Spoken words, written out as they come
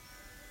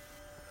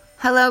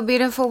Hello,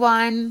 beautiful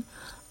one.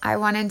 I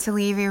wanted to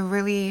leave a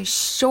really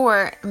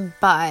short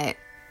but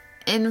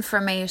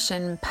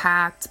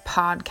information-packed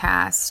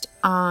podcast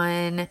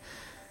on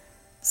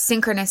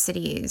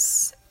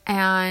synchronicities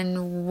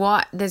and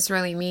what this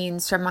really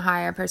means from a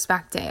higher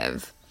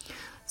perspective.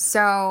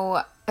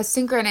 So, a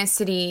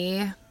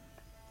synchronicity,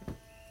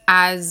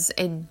 as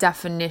a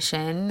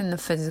definition in the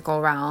physical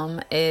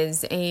realm,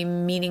 is a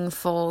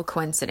meaningful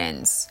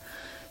coincidence.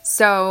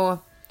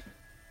 So,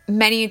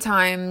 many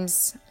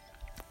times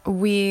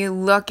we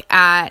look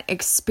at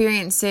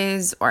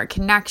experiences or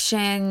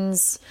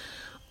connections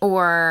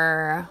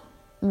or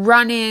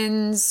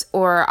run-ins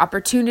or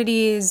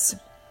opportunities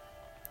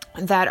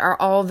that are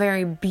all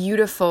very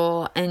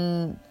beautiful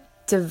and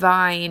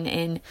divine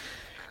and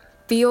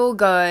feel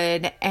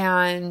good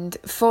and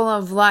full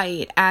of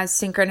light as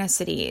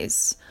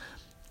synchronicities.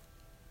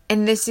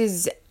 And this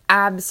is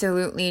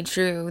absolutely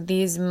true.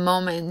 These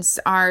moments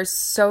are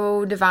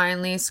so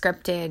divinely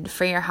scripted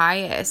for your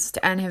highest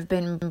and have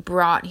been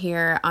brought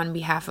here on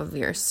behalf of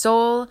your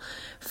soul,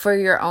 for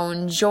your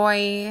own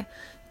joy,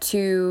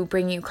 to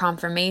bring you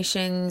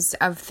confirmations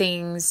of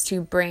things,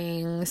 to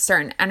bring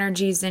certain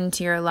energies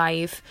into your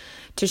life,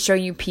 to show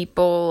you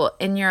people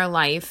in your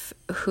life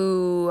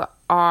who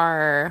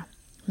are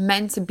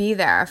meant to be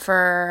there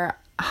for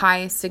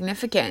high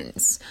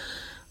significance.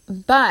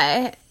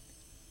 But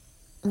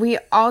we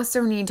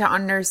also need to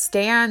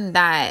understand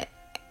that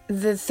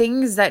the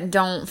things that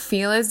don't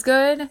feel as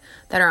good,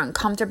 that are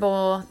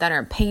uncomfortable, that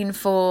are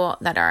painful,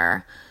 that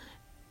are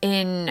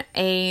in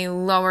a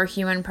lower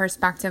human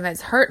perspective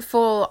as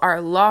hurtful, are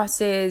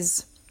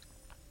losses,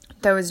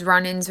 those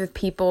run-ins with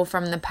people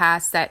from the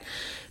past that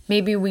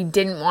maybe we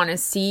didn't want to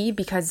see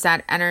because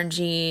that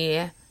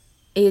energy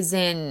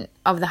isn't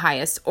of the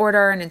highest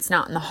order and it's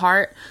not in the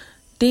heart.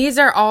 These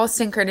are all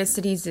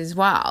synchronicities as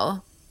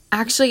well.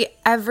 Actually,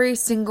 every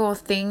single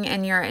thing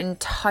in your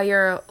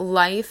entire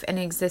life and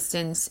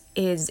existence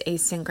is a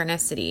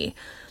synchronicity.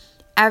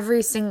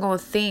 Every single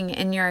thing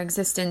in your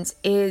existence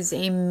is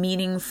a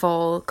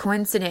meaningful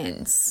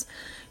coincidence.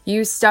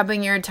 You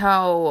stubbing your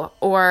toe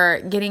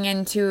or getting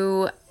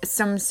into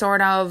some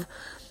sort of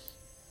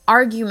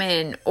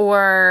argument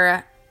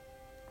or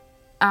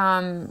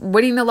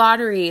winning the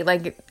lottery,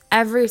 like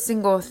every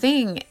single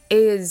thing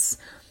is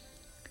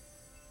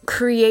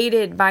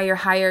created by your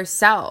higher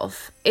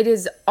self. It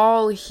is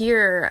all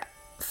here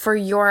for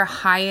your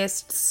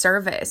highest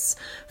service,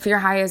 for your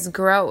highest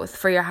growth,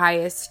 for your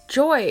highest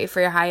joy, for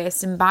your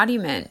highest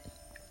embodiment.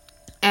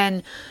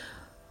 And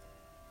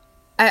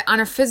on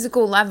a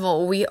physical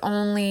level, we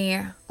only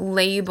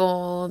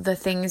label the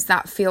things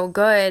that feel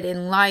good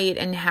and light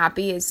and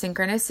happy as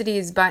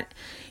synchronicities, but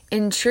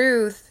in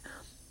truth,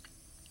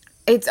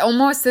 it's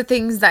almost the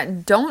things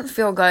that don't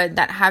feel good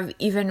that have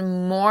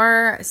even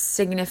more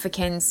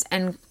significance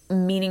and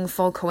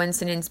meaningful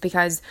coincidence,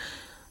 because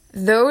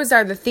those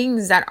are the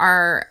things that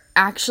are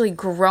actually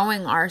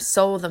growing our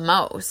soul the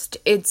most.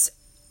 It's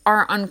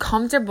our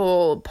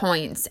uncomfortable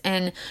points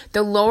and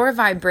the lower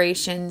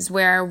vibrations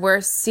where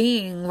we're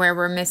seeing where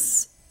we're in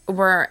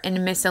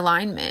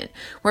misalignment,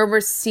 where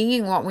we're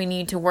seeing what we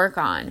need to work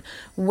on,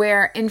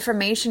 where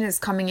information is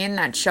coming in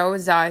that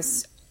shows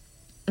us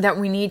that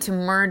we need to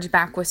merge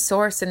back with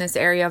source in this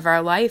area of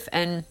our life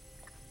and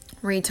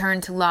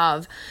return to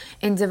love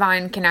and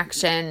divine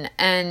connection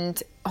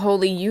and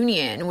holy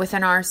union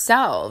within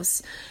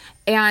ourselves.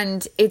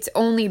 And it's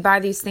only by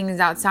these things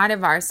outside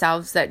of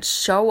ourselves that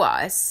show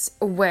us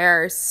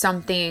where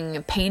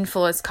something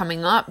painful is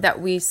coming up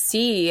that we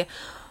see,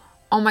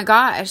 oh my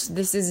gosh,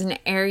 this is an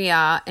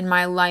area in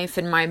my life,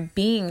 in my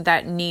being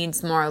that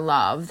needs more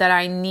love, that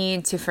I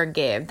need to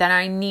forgive, that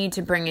I need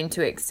to bring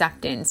into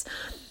acceptance.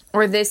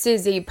 Or this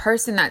is a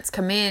person that's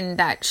come in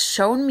that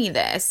shown me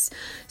this.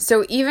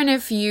 So even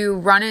if you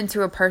run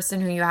into a person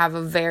who you have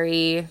a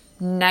very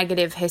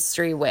negative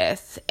history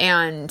with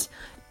and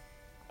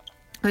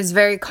it was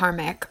very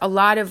karmic, a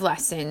lot of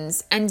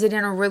lessons, ended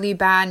in a really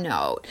bad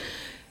note,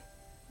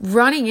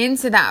 running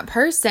into that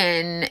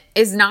person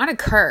is not a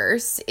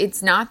curse.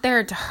 It's not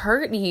there to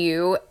hurt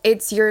you.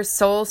 It's your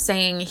soul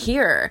saying,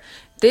 here,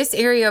 this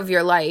area of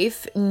your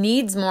life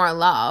needs more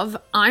love.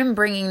 I'm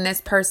bringing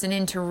this person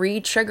in to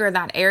re-trigger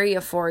that area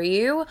for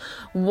you,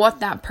 what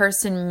that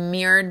person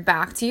mirrored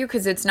back to you,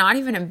 because it's not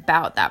even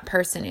about that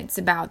person. It's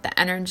about the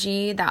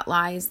energy that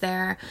lies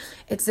there.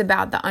 It's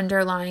about the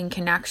underlying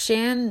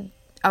connection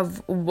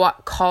of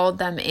what called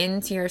them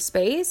into your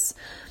space.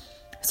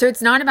 So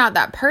it's not about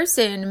that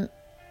person,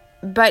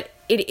 but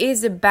it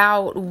is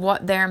about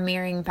what they're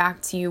mirroring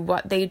back to you,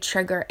 what they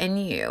trigger in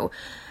you,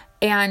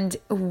 and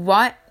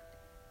what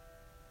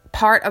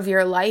part of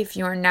your life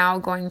you're now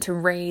going to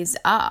raise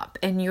up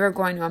and you're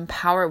going to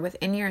empower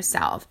within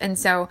yourself. And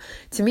so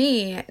to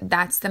me,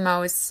 that's the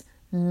most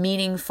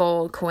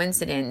meaningful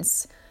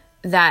coincidence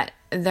that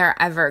there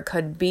ever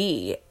could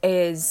be,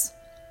 is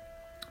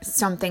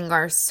something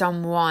or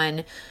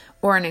someone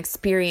or an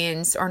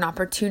experience or an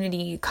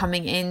opportunity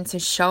coming in to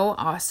show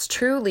us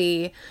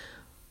truly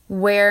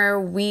where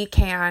we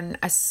can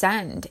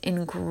ascend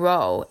and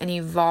grow and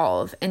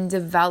evolve and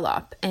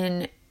develop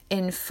and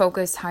and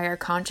focus higher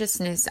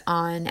consciousness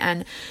on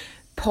and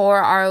pour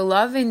our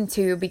love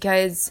into,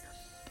 because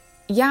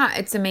yeah,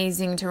 it's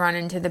amazing to run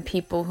into the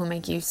people who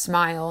make you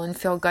smile and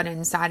feel good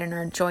inside and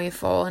are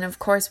joyful. And of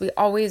course, we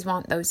always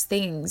want those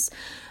things,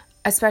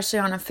 especially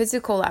on a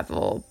physical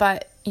level.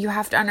 But you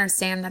have to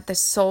understand that the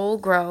soul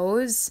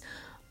grows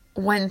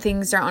when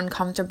things are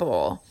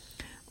uncomfortable.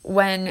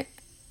 When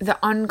the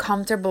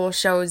uncomfortable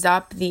shows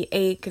up, the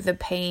ache, the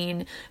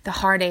pain, the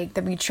heartache,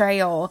 the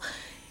betrayal,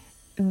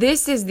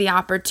 this is the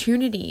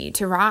opportunity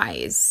to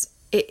rise.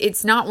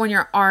 It's not when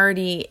you're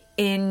already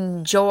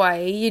in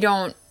joy. You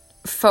don't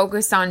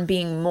focus on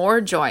being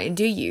more joy,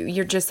 do you?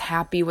 You're just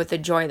happy with the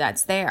joy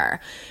that's there.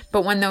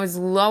 But when those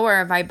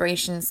lower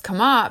vibrations come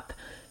up,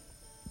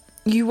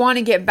 you want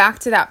to get back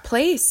to that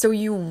place. So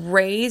you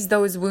raise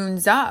those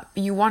wounds up.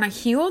 You want to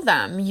heal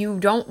them. You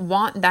don't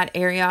want that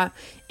area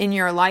in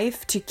your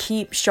life to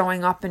keep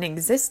showing up and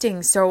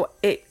existing. So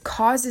it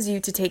causes you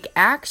to take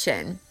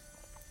action.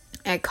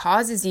 It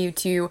causes you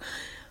to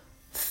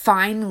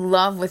find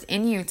love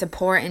within you to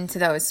pour into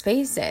those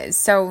spaces.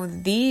 So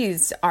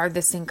these are the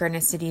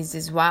synchronicities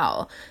as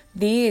well.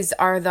 These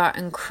are the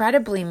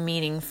incredibly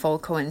meaningful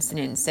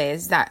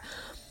coincidences that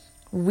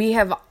we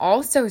have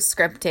also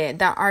scripted,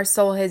 that our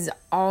soul has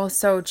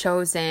also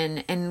chosen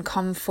and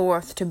come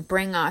forth to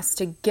bring us,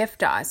 to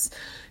gift us,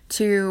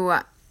 to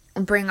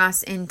bring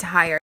us into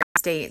higher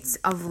states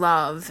of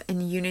love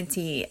and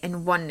unity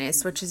and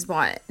oneness, which is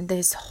what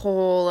this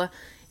whole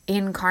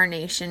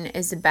incarnation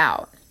is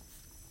about.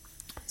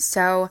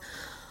 So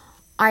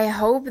I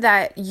hope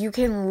that you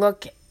can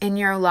look in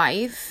your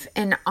life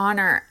and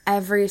honor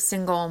every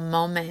single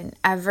moment,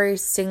 every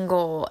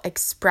single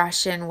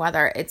expression,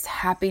 whether it's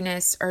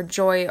happiness or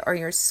joy, or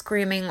you're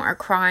screaming or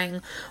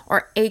crying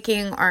or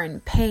aching or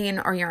in pain,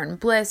 or you're in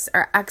bliss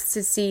or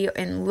ecstasy,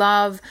 in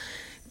love.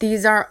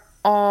 These are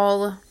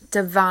all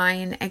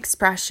divine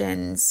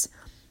expressions.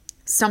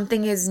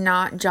 Something is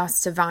not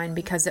just divine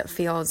because it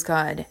feels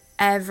good.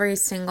 Every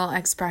single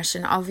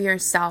expression of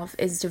yourself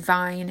is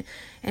divine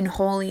and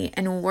holy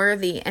and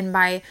worthy. And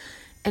by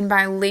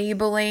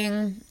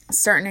labeling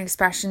certain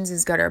expressions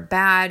as good or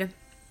bad,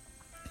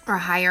 or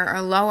higher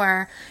or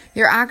lower,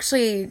 you're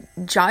actually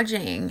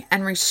judging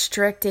and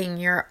restricting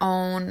your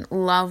own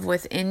love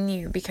within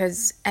you,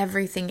 because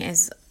everything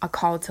is a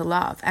call to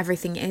love.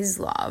 Everything is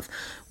love.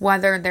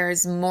 Whether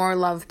there's more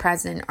love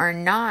present or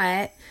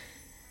not,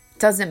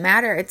 doesn't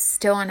matter. It's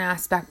still an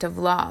aspect of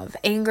love.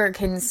 Anger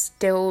can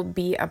still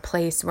be a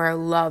place where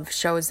love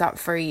shows up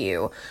for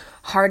you.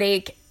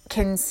 Heartache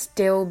can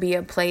still be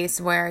a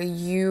place where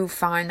you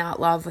find that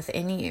love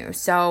within you.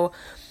 So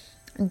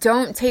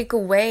don't take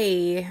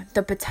away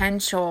the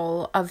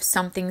potential of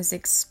something's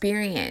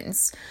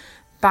experience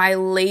by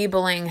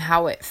labeling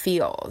how it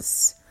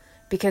feels,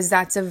 because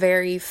that's a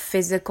very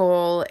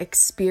physical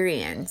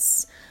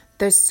experience.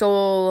 The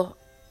soul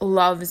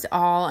loves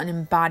all and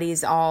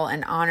embodies all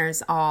and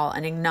honors all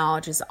and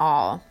acknowledges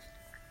all.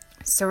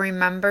 So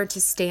remember to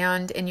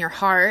stand in your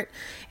heart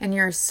and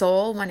your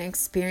soul when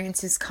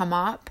experiences come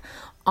up.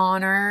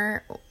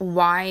 Honor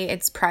why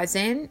it's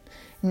present.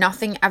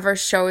 Nothing ever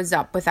shows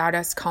up without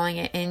us calling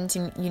it in.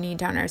 You need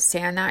to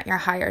understand that your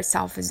higher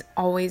self is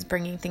always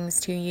bringing things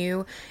to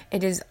you.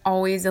 It is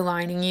always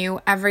aligning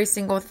you. Every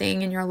single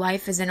thing in your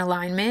life is in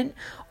alignment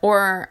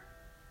or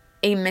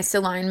a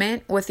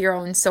misalignment with your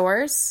own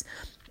source.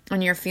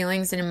 And your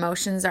feelings and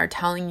emotions are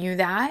telling you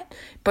that,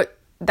 but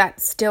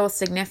that's still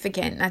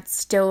significant. That's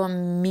still a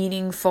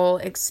meaningful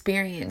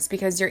experience,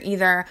 because you're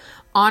either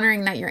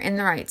honoring that you're in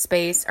the right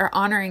space or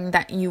honoring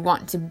that you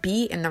want to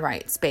be in the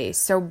right space.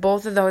 So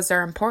both of those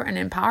are important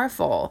and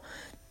powerful.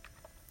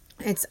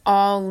 It's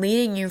all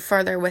leading you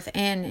further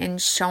within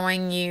and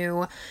showing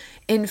you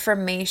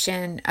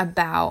information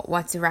about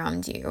what's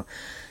around you.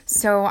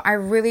 So I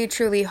really,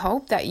 truly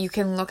hope that you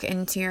can look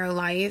into your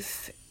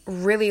life,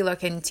 really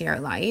look into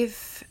your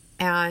life.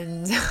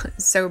 And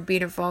so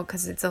beautiful,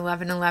 because it's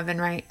 11:11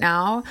 right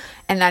now,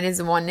 and that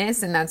is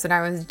oneness, and that's what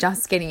I was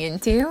just getting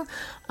into,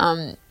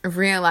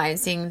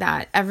 realizing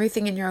that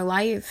everything in your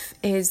life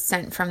is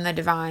sent from the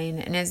divine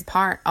and is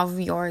part of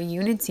your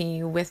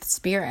unity with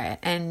spirit.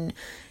 And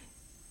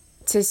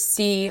to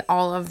see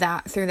all of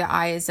that through the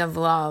eyes of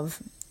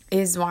love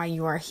is why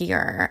you are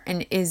here,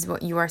 and is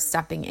what you are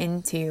stepping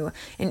into,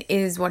 and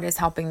is what is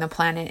helping the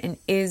planet, and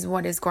is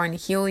what is going to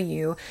heal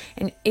you,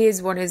 and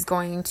is what is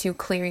going to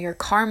clear your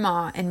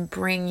karma and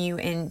bring you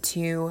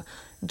into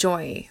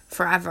joy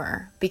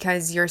forever,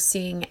 because you're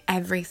seeing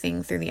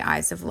everything through the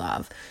eyes of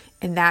love.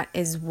 And that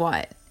is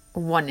what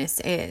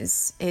oneness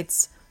is.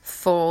 It's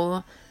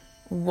full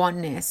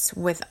oneness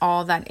with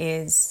all that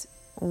is,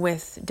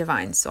 with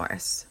divine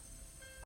source.